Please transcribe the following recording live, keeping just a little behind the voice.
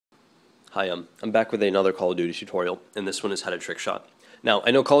Hi, I'm back with another Call of Duty tutorial, and this one is how to trick shot. Now,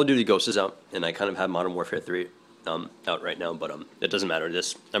 I know Call of Duty Ghosts is out, and I kind of have Modern Warfare 3 out right now, but it doesn't matter.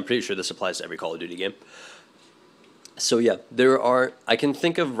 I'm pretty sure this applies to every Call of Duty game. So yeah, I can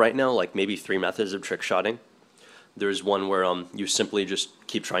think of right now like maybe 3 methods of trick shotting. There's one where you simply just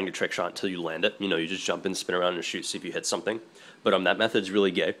keep trying to trick shot until you land it. You know, you just jump and spin around and shoot, see if you hit something. But that method's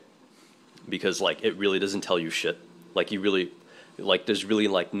really gay because like it really doesn't tell you shit. Like there's really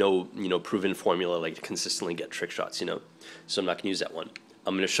like no proven formula like to consistently get trick shots. So I'm not gonna use that one.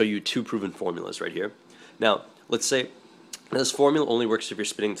 I'm gonna show you 2 proven formulas right here. Now let's say this formula only works if you're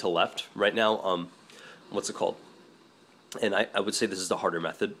spinning to the left. Right now, what's it called? And I would say this is the harder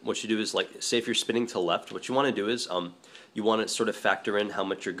method. What you do is, like, say if you're spinning to the left, what you want to do is you want to sort of factor in how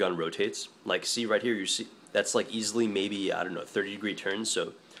much your gun rotates. Like, see right here, you see that's like easily maybe, I don't know, 30-degree turns.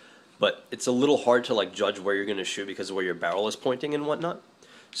 So, but it's a little hard to like judge where you're going to shoot because of where your barrel is pointing and whatnot.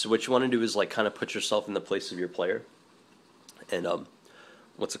 So what you want to do is like kind of put yourself in the place of your player. And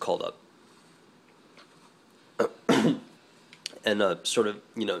what's it called up? And sort of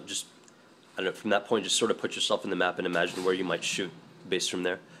just I don't know, from that point, just sort of put yourself in the map and imagine where you might shoot based from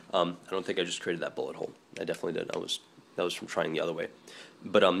there. I don't think I just created that bullet hole. I definitely did. That was from trying the other way.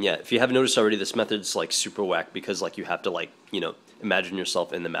 But yeah, if you haven't noticed already, this method's like super whack because like you have to like imagine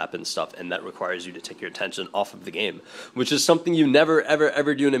yourself in the map and stuff, and that requires you to take your attention off of the game, which is something you never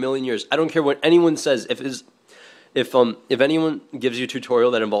ever do in a million years. I don't care what anyone says. If anyone gives you a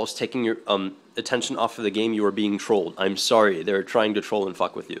tutorial that involves taking your attention off of the game, you are being trolled. I'm sorry, they're trying to troll and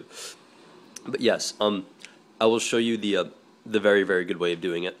fuck with you. But yes, I will show you the very, very good way of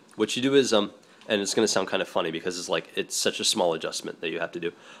doing it. What you do is, and it's going to sound kind of funny because it's such a small adjustment that you have to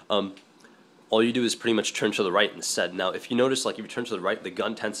do. All you do is pretty much turn to the right instead. Now, if you notice, like if you turn to the right, the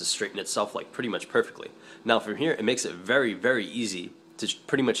gun tends to straighten itself like pretty much perfectly. Now, from here, it makes it very, very easy to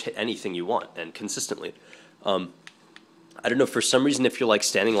pretty much hit anything you want and consistently. I don't know, for some reason, if you're like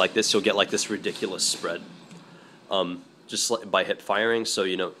standing like this, you'll get like this ridiculous spread. Just like by hip firing, so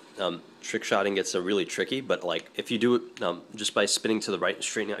trick shotting gets really tricky, but like if you do it just by spinning to the right and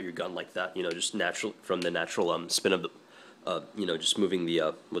straightening out your gun like that, just natural from the natural spin of the, just moving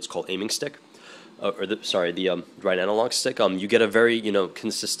the what's called aiming stick, or the right analog stick, you get a very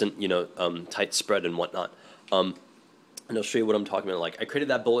consistent tight spread and whatnot. And I'll show you what I'm talking about. Like I created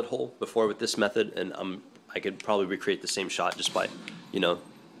that bullet hole before with this method, and I could probably recreate the same shot just by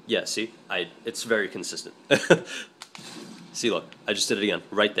yeah, see, it's very consistent. See, look, I just did it again,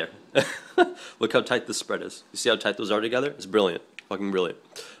 right there. Look how tight the spread is. You see how tight those are together? It's brilliant, fucking brilliant.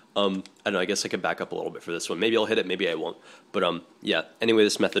 I don't know, I guess I could back up a little bit for this one. Maybe I'll hit it, maybe I won't. But yeah, anyway,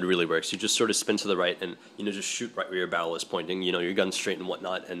 this method really works. You just sort of spin to the right and, just shoot right where your barrel is pointing, your gun's straight and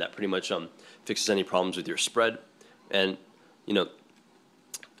whatnot, and that pretty much fixes any problems with your spread. And,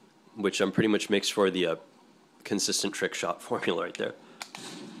 which pretty much makes for the consistent trick shot formula right there.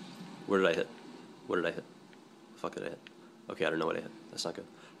 Where did I hit? What did I hit? The fuck did I hit? Okay, I don't know what I hit. That's not good.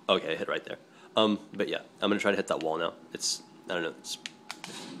 Okay, I hit right there. But yeah, I'm gonna try to hit that wall now. I don't know.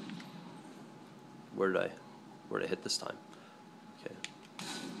 Where did I hit this time? Okay.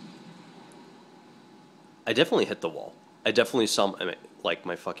 I definitely hit the wall. I definitely saw, like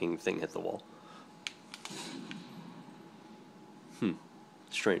my fucking thing hit the wall.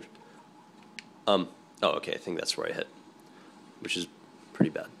 Strange. Oh, okay, I think that's where I hit, which is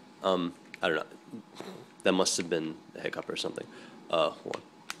pretty bad. I don't know. That must have been a hiccup or something. Hold on.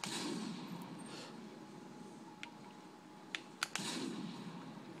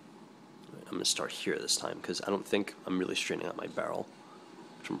 I'm going to start here this time because I don't think I'm really straightening out my barrel,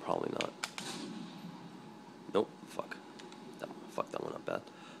 which I'm probably not. Nope, fuck. Fuck, that one up bad.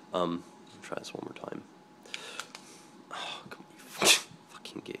 Try this one more time. Oh, come on, you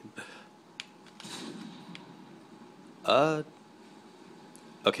fucking game.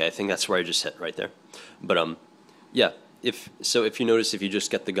 Okay, I think that's where I just hit right there. But yeah, if you notice, if you just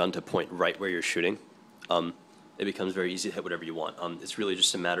get the gun to point right where you're shooting, it becomes very easy to hit whatever you want. It's really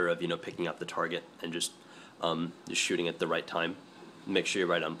just a matter of picking up the target and just shooting at the right time. Make sure you're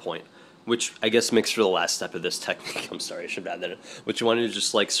right on point, which I guess makes for the last step of this technique. I'm sorry, I should add that in. What you want to do is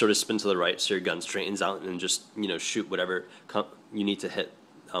just like sort of spin to the right so your gun straightens out and just shoot whatever you need to hit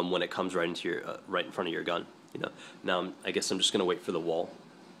when it comes right into your right in front of your gun. Now I guess I'm just gonna wait for the wall.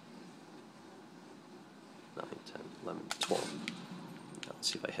 9, 10, 11, 12. Let's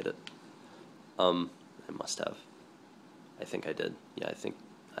see if I hit it. I must have. I think I did. Yeah, I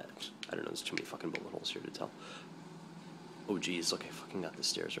don't know, there's too many fucking bullet holes here to tell. Oh geez, look, I fucking got the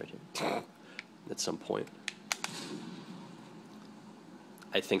stairs right here. At some point.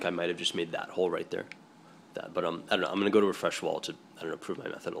 I think I might have just made that hole right there. But I don't know, I'm gonna go to refresh wall to, prove my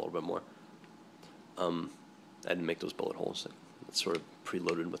method a little bit more. I didn't make those bullet holes. It's sort of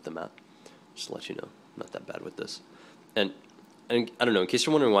preloaded with the map. Just to let you know, I'm not that bad with this. And I don't know, in case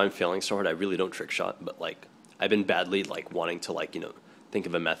you're wondering why I'm failing so hard, I really don't trick shot, but like I've been badly like wanting to like, you know, think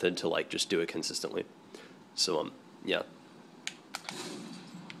of a method to like just do it consistently. So yeah.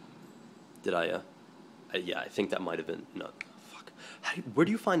 Did yeah, I think that might have been, no, fuck. Where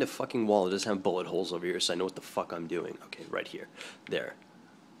do you find a fucking wall that doesn't have bullet holes over here so I know what the fuck I'm doing? Okay, right here. There.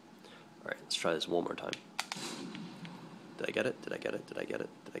 Alright, let's try this one more time. Did I get it? Did I get it? Did I get it?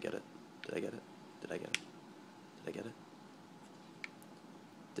 Did I get it? Did I get it? Did I get it? Did I get it?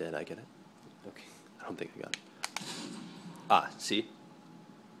 Did I get it? Okay, I don't think I got it. Ah, see?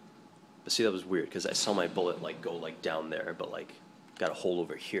 But see, that was weird, because I saw my bullet, like, go, like, down there, but, like, got a hole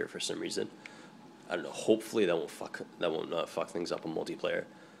over here for some reason. I don't know, hopefully that won't fuck things up in multiplayer.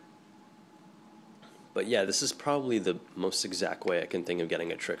 But yeah, this is probably the most exact way I can think of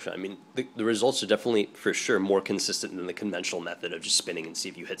getting a trick shot. I mean, the results are definitely, for sure, more consistent than the conventional method of just spinning and see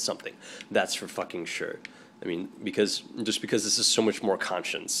if you hit something. That's for fucking sure. I mean, because this is so much more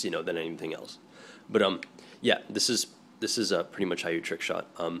conscience, you know, than anything else. But yeah, this is pretty much how you trick shot.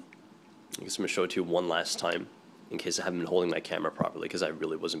 I guess I'm gonna show it to you one last time, in case I haven't been holding my camera properly, because I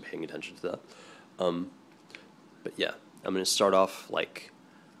really wasn't paying attention to that. But yeah, I'm gonna start off like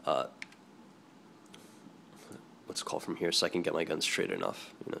what's it called from here, so I can get my gun straight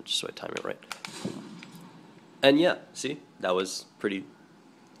enough, you know, just so I time it right. And yeah, see, that's pretty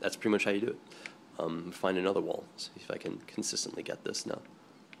much how you do it. Find another wall, see if I can consistently get this now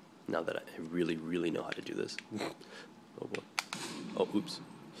that I really, really know how to do this. Oh boy. Oh, oops.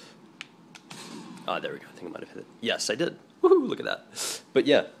 Ah, there we go. I think I might have hit it. Yes, I did. Woohoo, look at that. But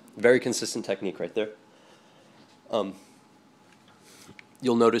yeah, very consistent technique right there.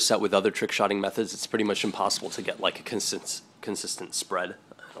 You'll notice that with other trick shotting methods, it's pretty much impossible to get like a consistent spread.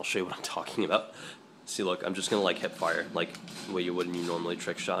 I'll show you what I'm talking about. See, look, I'm just gonna like hip fire, like the way you would when you normally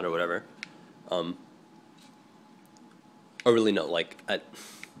trick shot or whatever. Oh, really, no, like,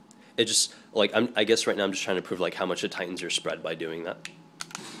 it just, like, I guess right now I'm just trying to prove like how much it tightens your spread by doing that.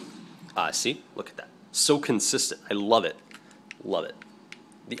 Ah, see, look at that. So consistent. I love it. Love it.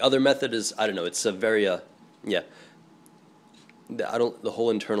 The other method is, I don't know, it's a very, yeah. The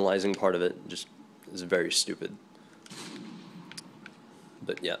whole internalizing part of it just is very stupid.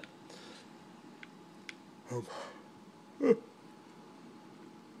 But yeah.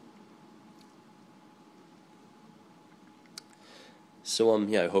 So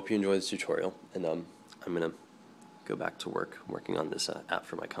yeah, I hope you enjoyed this tutorial, and I'm gonna go back to working on this app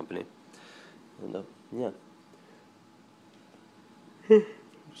for my company, and yeah.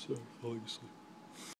 Sorry, falling asleep.